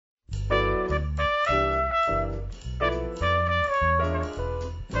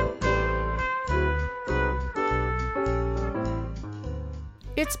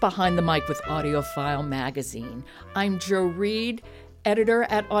It's Behind the Mic with AudioFile Magazine. I'm Jo Reed, editor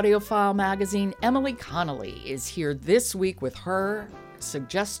at AudioFile Magazine. Emily Connolly is here this week with her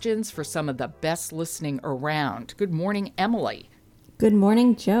suggestions for some of the best listening around. Good morning, Emily. Good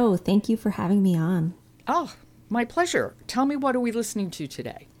morning, Jo. Thank you for having me on. Oh, my pleasure. Tell me, what are we listening to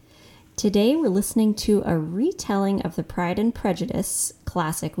today? Today we're listening to a retelling of the Pride and Prejudice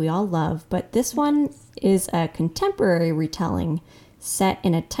classic we all love, but this one is a contemporary retelling set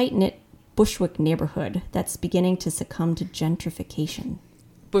in a tight-knit Bushwick neighborhood that's beginning to succumb to gentrification.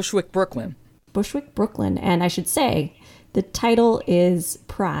 Bushwick, Brooklyn. Bushwick, Brooklyn. And I should say, the title is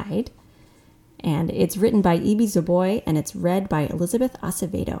Pride, and it's written by Ibi Zoboi, and it's read by Elizabeth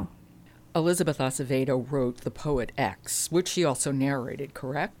Acevedo. Elizabeth Acevedo wrote The Poet X, which she also narrated,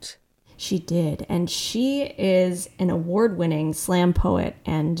 correct? She did, and she is an award-winning slam poet,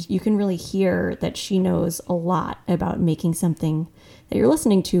 and you can really hear that she knows a lot about making something that you're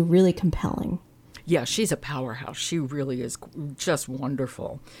listening to really compelling. Yeah, she's a powerhouse. She really is just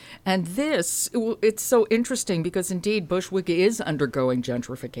wonderful. And this, it's so interesting because indeed Bushwick is undergoing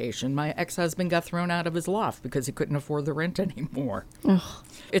gentrification. My ex-husband got thrown out of his loft because he couldn't afford the rent anymore. Ugh.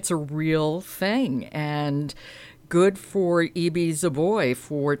 It's a real thing, and good for Ibi Zoboi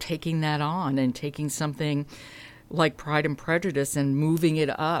for taking that on and taking something like Pride and Prejudice and moving it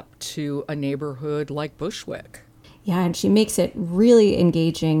up to a neighborhood like Bushwick. Yeah, and she makes it really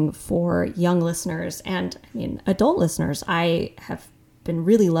engaging for young listeners and, adult listeners. I have been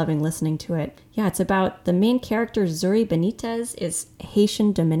really loving listening to it. Yeah, it's about the main character, Zuri Benitez, is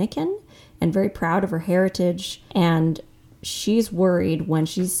Haitian Dominican and very proud of her heritage, and she's worried when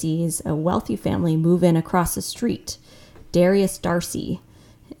she sees a wealthy family move in across the street. Darius Darcy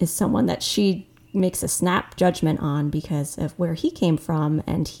is someone that she makes a snap judgment on because of where he came from,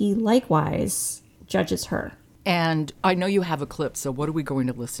 and he likewise judges her. And I know you have a clip, so what are we going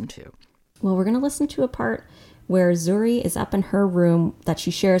to listen to? Well, we're going to listen to a part where Zuri is up in her room that she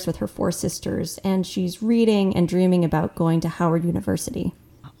shares with her 4 sisters, and she's reading and dreaming about going to Howard University.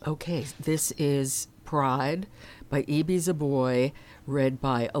 Okay, this is Pride by Ibi Zoboi, read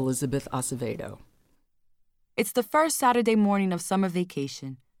by Elizabeth Acevedo. It's the first Saturday morning of summer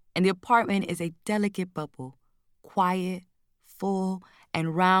vacation, and the apartment is a delicate bubble, quiet, full,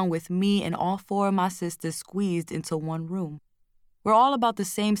 and round with me and all 4 of my sisters squeezed into one room. We're all about the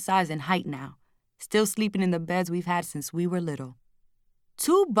same size and height now, still sleeping in the beds we've had since we were little.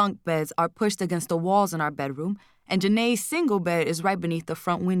 2 bunk beds are pushed against the walls in our bedroom, and Janae's single bed is right beneath the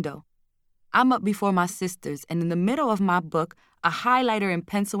front window. I'm up before my sisters, and in the middle of my book, a highlighter and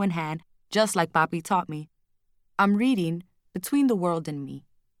pencil in hand, just like Papi taught me. I'm reading Between the World and Me,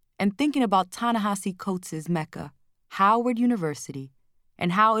 and thinking about Ta-Nehisi Coates' Mecca, Howard University,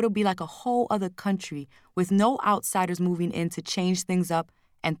 and how it'll be like a whole other country with no outsiders moving in to change things up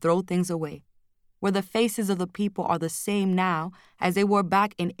and throw things away, where the faces of the people are the same now as they were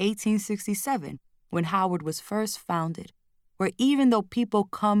back in 1867 when Howard was first founded, where even though people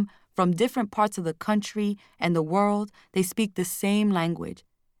come from different parts of the country and the world, they speak the same language,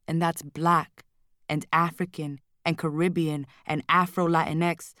 and that's Black and African and Caribbean and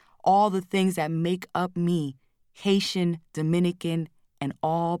Afro-Latinx, all the things that make up me, Haitian, Dominican, and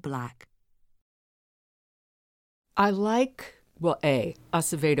all Black. I like,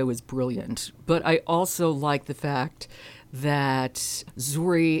 Acevedo is brilliant, but I also like the fact that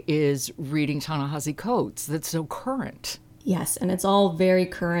Zuri is reading Ta-Nehisi Coates. That's so current. Yes, and it's all very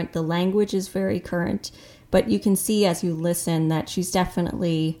current. The language is very current, but you can see as you listen that she's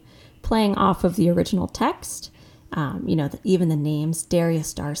definitely playing off of the original text. Even the names,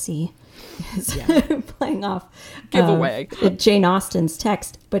 Darius Darcy is playing off giveaway Jane Austen's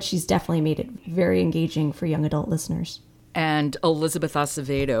text, but she's definitely made it very engaging for young adult listeners. And Elizabeth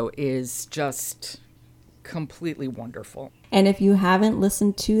Acevedo is just completely wonderful. And if you haven't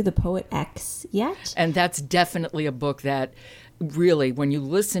listened to The Poet X yet... And that's definitely a book that really, when you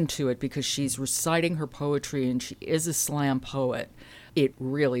listen to it, because she's reciting her poetry and she is a slam poet, it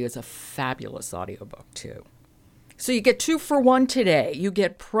really is a fabulous audiobook too. So you get 2 for 1 today. You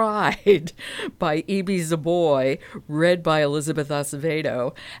get Pride by Ibi Zoboi, read by Elizabeth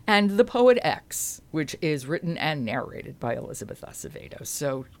Acevedo, and The Poet X, which is written and narrated by Elizabeth Acevedo.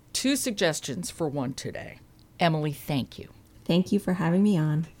 So 2 suggestions for 1 today. Emily, thank you. Thank you for having me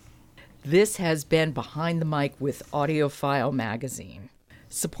on. This has been Behind the Mic with AudioFile Magazine.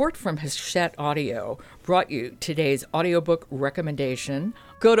 Support from Hachette Audio brought you today's audiobook recommendation.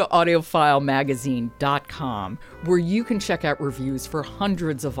 Go to audiofilemagazine.com, where you can check out reviews for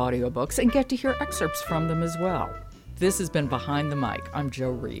hundreds of audiobooks and get to hear excerpts from them as well. This has been Behind the Mic. I'm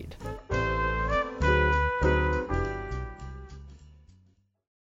Jo Reed.